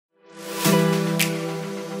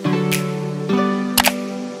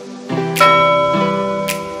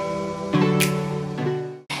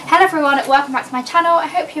welcome back to my channel. I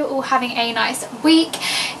hope you're all having a nice week.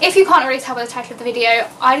 If you can't already tell by the title of the video,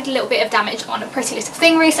 I did a little bit of damage on a Pretty Little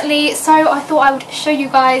Thing recently, so I thought I would show you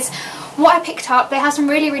guys what I picked up. They have some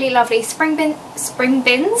really lovely spring bits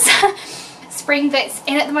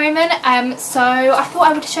in at the moment, so I thought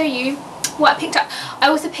I would show you what I picked up. I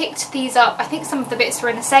also picked these up. I think some of the bits were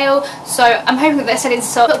in a sale, so I'm hoping that they're still in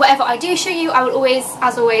stock. But whatever I do show you, I will always,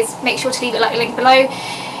 as always, make sure to leave a link below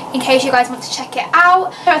in case you guys want to check it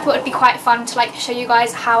out. So I thought it'd be quite fun to show you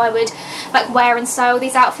guys how I would wear and style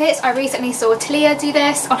these outfits. I recently saw Talia do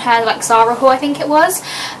this on her Zara haul, I think it was.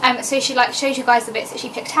 So she showed you guys the bits that she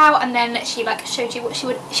picked out, and then she showed you what she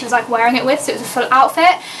was wearing it with, so it was a full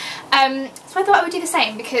outfit. So I thought I would do the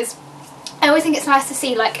same because I always think it's nice to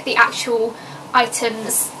see the actual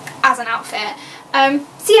items as an outfit.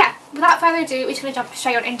 So yeah, without further ado, we're just going to jump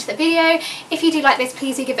straight on into the video. If you do like this,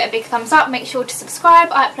 please do give it a big thumbs up. Make sure to subscribe.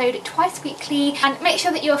 I upload twice weekly, and make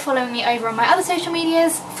sure that you are following me over on my other social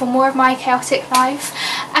medias for more of my chaotic life.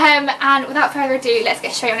 And without further ado, let's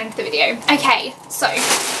get straight on into the video. Okay, so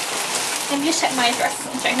let me just check my address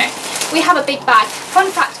on the show. No, we have a big bag.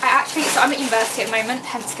 Fun fact, so I'm at university at the moment,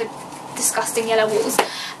 hence the disgusting yellow walls.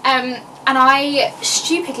 And I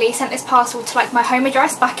stupidly sent this parcel to my home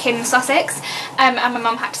address back in Sussex, and my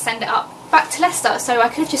mum had to send it up back to Leicester, so I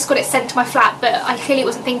could have just got it sent to my flat, but I clearly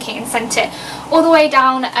wasn't thinking and sent it all the way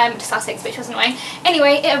down to Sussex, which was annoying.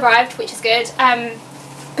 Anyway, it arrived, which is good.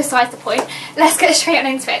 Besides the point, let's get straight on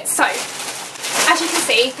into it. So as you can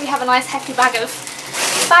see, we have a nice hefty bag of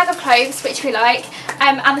clothes, which we like,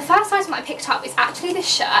 and the first item that I picked up is actually this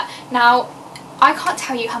shirt. Now, I can't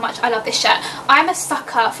tell you how much I love this shirt. I'm a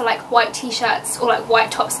sucker for white t-shirts or white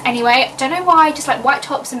tops anyway. I don't know why, just white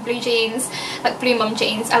tops and blue jeans, blue mum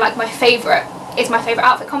jeans are my favourite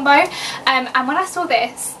outfit combo. And when I saw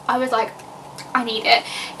this, I was like, I need it.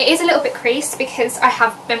 It is a little bit creased because I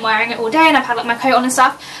have been wearing it all day and I've had my coat on and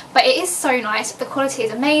stuff, but it is so nice. The quality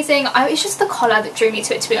is amazing. It's just the collar that drew me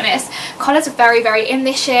to it, to be honest. Collars are very in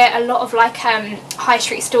this year. A lot of high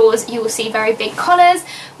street stores, you will see very big collars,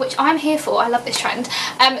 which I'm here for. I love this trend.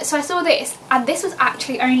 So I saw this, and this was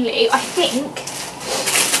actually only, I'm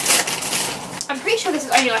pretty sure this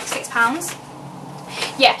was only £6.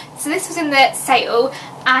 Yeah, so this was in the sale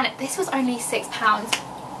and this was only £6.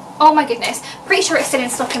 Oh my goodness, pretty sure it's still in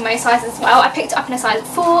stock in most sizes as well. I picked it up in a size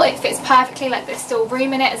 4, it fits perfectly, there's still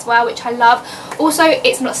room in it as well, which I love. Also,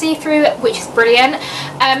 it's not see-through, which is brilliant.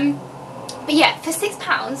 But yeah, for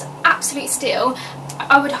 £6, absolute steal.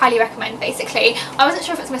 I would highly recommend, basically. I wasn't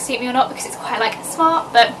sure if it's going to suit me or not because it's quite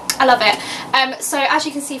smart, but I love it. So as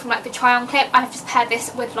you can see from the try on clip, I've just paired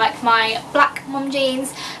this with my black mum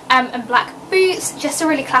jeans and black boots. Just a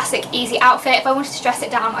really classic, easy outfit. If I wanted to dress it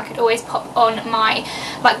down, I could always pop on my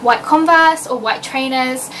white Converse or white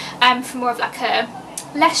trainers for more of a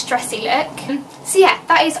less dressy look. So yeah,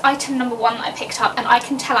 that is item number 1 that I picked up, and I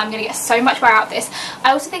can tell I'm going to get so much wear out of this.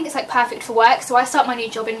 I also think it's perfect for work. So I start my new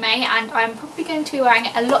job in May, and I'm probably going to be wearing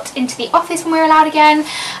it a lot into the office when we're allowed again.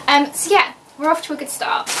 So yeah, we're off to a good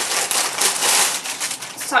start.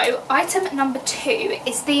 So item number 2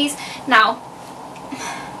 is these. Now,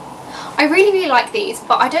 I really like these,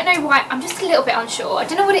 but I don't know why. I'm just a little bit unsure. I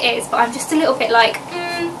don't know what it is, but I'm just a little bit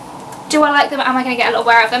do I like them? Am I going to get a lot of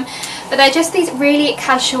wear out of them? But they're just these really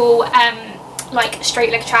casual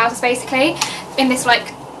straight leg trousers, basically, in this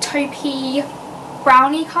taupey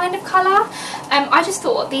browny kind of colour. I just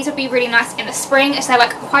thought these would be really nice in the spring, as they're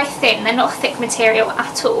quite thin. They're not a thick material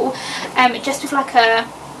at all. Just with a,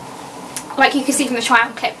 you can see from the try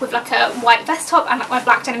on clip, with a white vest top and my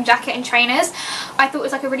black denim jacket and trainers. I thought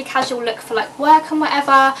it was a really casual look for work and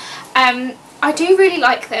whatever. I do really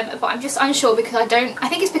like them, but I'm just unsure because I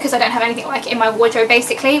think it's because I don't have anything in my wardrobe,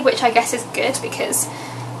 basically, which I guess is good because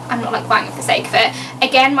I'm not buying it for the sake of it.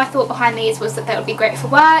 Again, my thought behind these was that they would be great for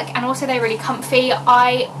work, and also they're really comfy.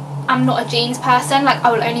 I am not a jeans person.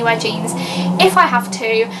 I will only wear jeans if I have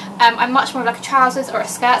to. I'm much more of a trousers or a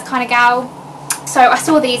skirts kind of gal. So I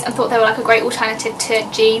saw these and thought they were a great alternative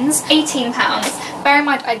to jeans. £18. Bear in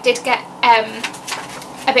mind, I did get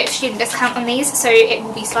a bit of student discount on these, so it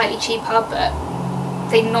will be slightly cheaper, but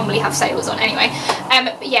they normally have sales on anyway.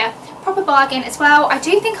 But yeah, proper bargain as well. I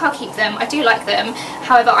do think I'll keep them. I do like them.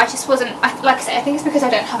 However, I just wasn't, like I said, I think it's because I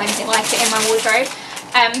don't have anything like it in my wardrobe.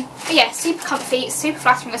 But yeah, super comfy, super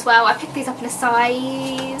flattering as well. I picked these up in a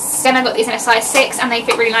size, then I got these in a size 6, and they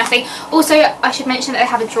fit really nicely. Also, I should mention that they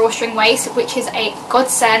have a drawstring waist, which is a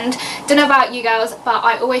godsend. Don't know about you girls, but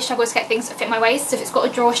I always struggle to get things that fit my waist. So if it's got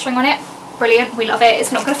a drawstring on it, brilliant, we love it.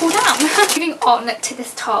 It's not going to fall down. Moving on to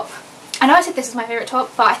this top. I know I said this was my favourite top,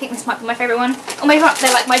 but I think this might be my favourite one. Or maybe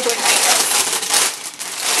they're my joint favourites.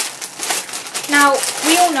 Now,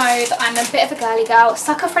 we all know that I'm a bit of a girly girl,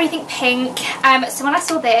 sucker for anything pink. So when I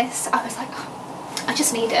saw this, I was like, oh, I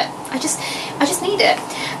just need it. I just need it.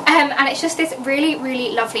 And it's just this really,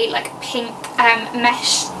 really lovely, like, pink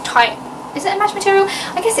mesh type. Is it a mesh material?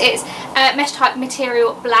 I guess it is. Mesh type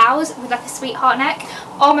material blouse with like a sweetheart neck.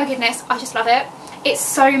 Oh my goodness, I just love it. It's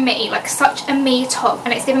so me, like such a me top,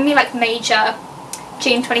 and it's giving me like major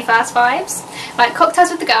June 21st vibes. Like cocktails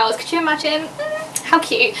with the girls, could you imagine? How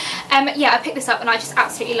cute. Yeah, I picked this up and I just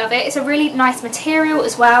absolutely love it. It's a really nice material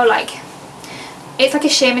as well, like it's like a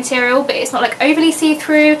sheer material, but it's not like overly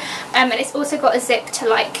see-through, and it's also got a zip to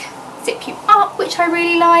like zip you up, which I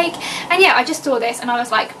really like. And yeah, I just saw this and I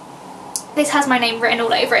was like, this has my name written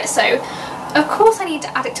all over it, so of course I need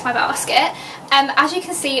to add it to my basket. As you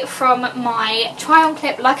can see from my try on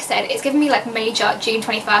clip, like I said, it's giving me like major June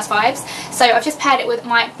 21st vibes. So I've just paired it with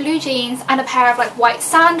my blue jeans and a pair of like white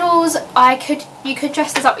sandals. You could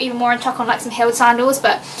dress this up even more and chuck on like some heeled sandals,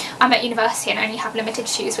 but I'm at university and only have limited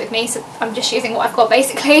shoes with me, so I'm just using what I've got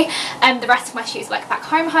basically, and the rest of my shoes like back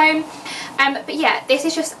home. But yeah, this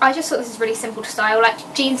is just, I just thought this is really simple to style,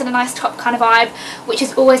 like jeans and a nice top kind of vibe, which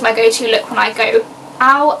is always my go-to look when I go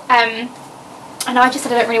out. I know I just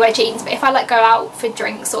said I don't really wear jeans, but if I like go out for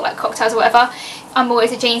drinks or like cocktails or whatever, I'm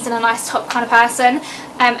always a jeans and a nice top kind of person.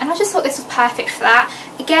 And I just thought this was perfect for that.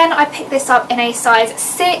 Again, I picked this up in a size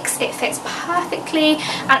 6. It fits perfectly,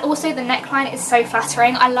 and also the neckline is so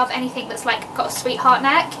flattering. I love anything that's like got a sweetheart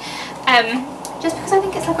neck, just because I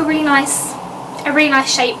think it's like a really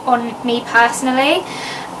nice shape on me personally.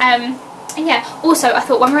 And yeah, also I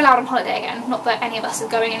thought when we're allowed on holiday again, not that any of us are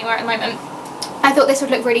going anywhere at the moment, I thought this would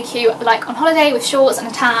look really cute like on holiday with shorts and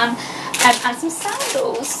a tan, and some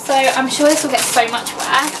sandals, so I'm sure this will get so much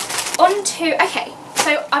wear. Okay,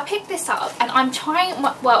 so I picked this up and I'm trying,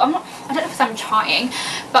 well I don't know if I'm trying,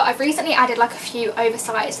 but I've recently added like a few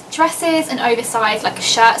oversized dresses and oversized like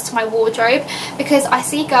shirts to my wardrobe, because I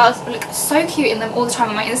see girls look so cute in them all the time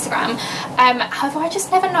on my Instagram. However, I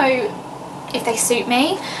just never know if they suit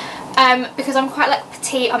me, because I'm quite like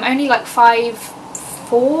petite. I'm only like 5'4"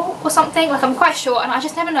 or something, like I'm quite short, and I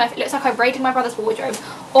just never know if it looks like I've raided my brother's wardrobe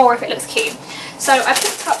or if it looks cute. So I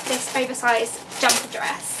picked up this oversized jumper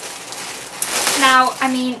dress. Now,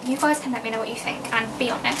 I mean, you guys can let me know what you think and be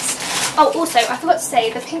honest. Oh, also, I forgot to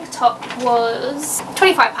say the pink top was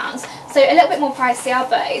 £25, so a little bit more pricier,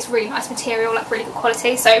 but it's really nice material, like really good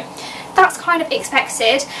quality, so that's kind of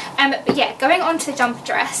expected. But yeah, going on to the jumper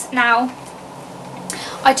dress. Now,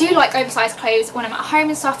 I do like oversized clothes when I'm at home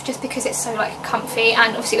and stuff, just because it's so like comfy,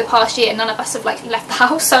 and obviously the past year none of us have like left the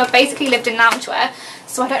house, so I've basically lived in loungewear,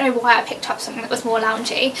 so I don't know why I picked up something that was more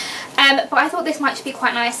loungy. But I thought this might be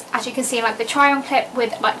quite nice, as you can see in like the try on clip,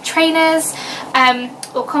 with like trainers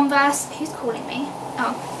or Converse. Who's calling me?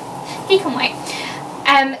 Oh, he can wait.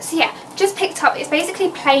 So yeah, just picked up, it's basically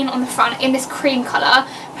plain on the front in this cream colour,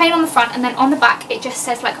 plain on the front, and then on the back it just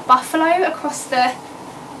says like buffalo across the,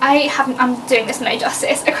 I'm doing this no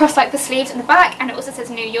justice, across like the sleeves and the back, and it also says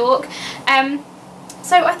New York.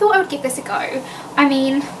 So I thought I would give this a go. I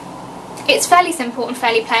mean, it's fairly simple and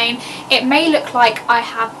fairly plain. It may look like I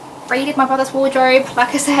have raided my brother's wardrobe,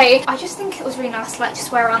 like I say. I just think it was really nice to like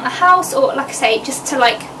just wear around the house, or like I say, just to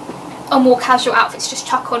like a more casual outfits, just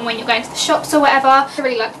chuck on when you're going to the shops or whatever. I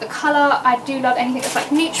really like the colour. I do love anything that's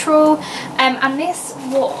like neutral. And this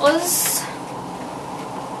was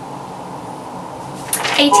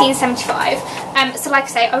 £18.75. So like I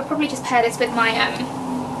say, I would probably just pair this with my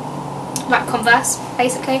like Converse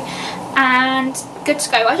basically, and good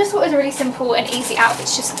to go. I just thought it was a really simple and easy outfit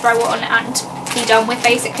to just throw on and be done with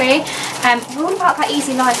basically. We're all about that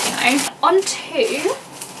easy life, you know. On to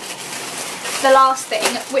the last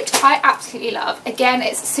thing, which I absolutely love. Again,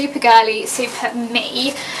 it's super girly, super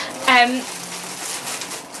me, and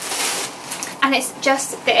it's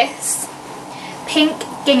just this pink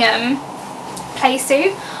gingham play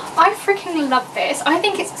suit. I freaking love this. I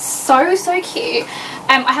think it's so cute.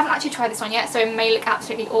 I haven't actually tried this on yet, so it may look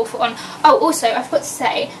absolutely awful on. Oh, also I forgot to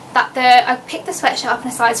say that I picked the sweatshirt up in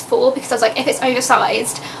a size 4, because I was like, if it's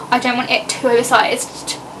oversized, I don't want it too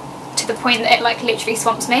oversized to the point that it like literally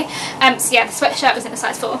swamps me. So yeah, the sweatshirt was in a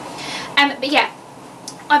size 4. But yeah,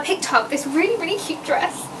 I picked up this really cute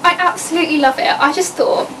dress. I absolutely love it. I just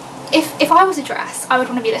thought, if I was a dress, I would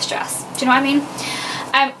want to be this dress. Do you know what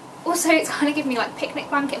I mean? Also, it's kind of giving me like picnic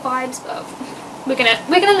blanket vibes, but we're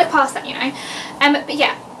gonna look past that, you know. But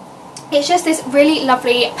yeah, it's just this really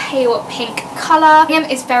lovely pale pink colour.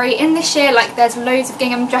 Gingham is very in this year, like there's loads of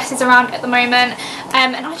gingham dresses around at the moment,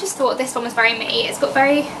 and I just thought this one was very me. It's got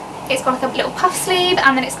like a little puff sleeve,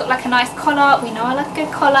 and then it's got like a nice collar. We know I like a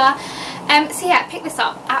good collar. So yeah, pick this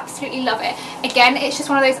up, absolutely love it. Again, it's just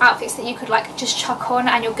one of those outfits that you could like just chuck on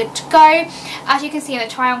and you're good to go. As you can see in the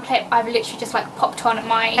try on clip, I've literally just like popped on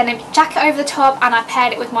my denim jacket over the top and I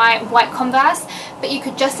paired it with my white Converse, but you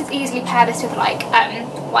could just as easily pair this with like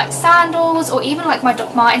white sandals or even like my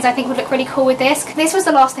Doc Martens. I think would look really cool with this. This was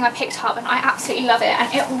the last thing I picked up and I absolutely love it,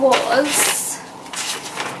 and it was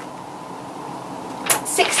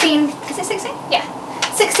 16, is it 16? Yeah,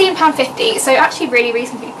 £16.50, so actually really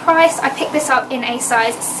reasonably priced. I picked this up in a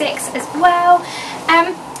size 6 as well,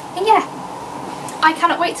 and yeah, I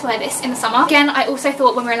cannot wait to wear this in the summer. Again, I also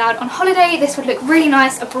thought when we're allowed on holiday this would look really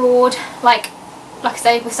nice abroad, like I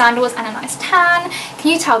say, with sandals and a nice tan.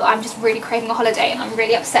 Can you tell that I'm just really craving a holiday and I'm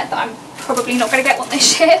really upset that I'm probably not going to get one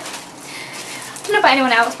this year? I don't know about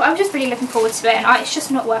anyone else, but I'm just really looking forward to it, and it's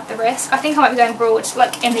just not worth the risk. I think I might be going abroad,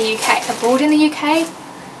 like in the UK. Abroad in the UK?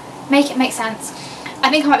 Make it make sense. I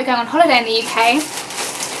think I might be going on holiday in the UK,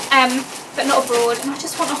 but not abroad, and I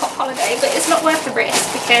just want a hot holiday, but it's not worth the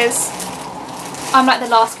risk because I'm like the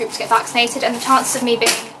last group to get vaccinated, and the chances of me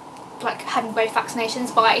being like having both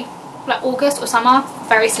vaccinations by like August or summer,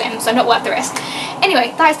 very slim, so not worth the risk.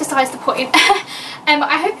 Anyway, that is besides the point.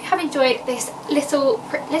 I hope you have enjoyed this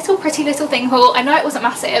pretty little thing haul. I know it wasn't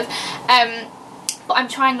massive, but I'm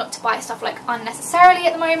trying not to buy stuff like unnecessarily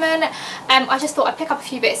at the moment. I just thought I'd pick up a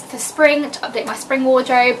few bits for spring to update my spring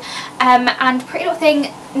wardrobe, and Pretty Little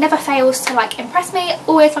Thing never fails to like impress me.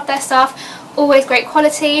 Always love their stuff, always great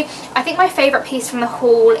quality. I think my favourite piece from the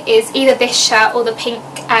haul is either this shirt or the pink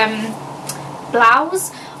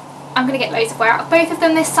blouse. I'm going to get loads of wear out of both of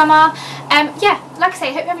them this summer. Yeah, like I say,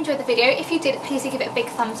 I hope you have enjoyed the video. If you did, please do give it a big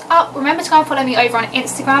thumbs up. Remember to go and follow me over on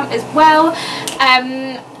Instagram as well,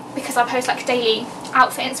 because I post like daily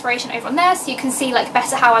outfit inspiration over on there, so you can see like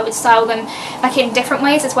better how I would style them like in different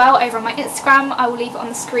ways as well over on my Instagram. I will leave it on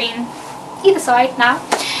the screen either side now,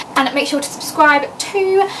 and make sure to subscribe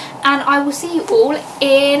too, and I will see you all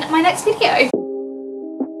in my next video.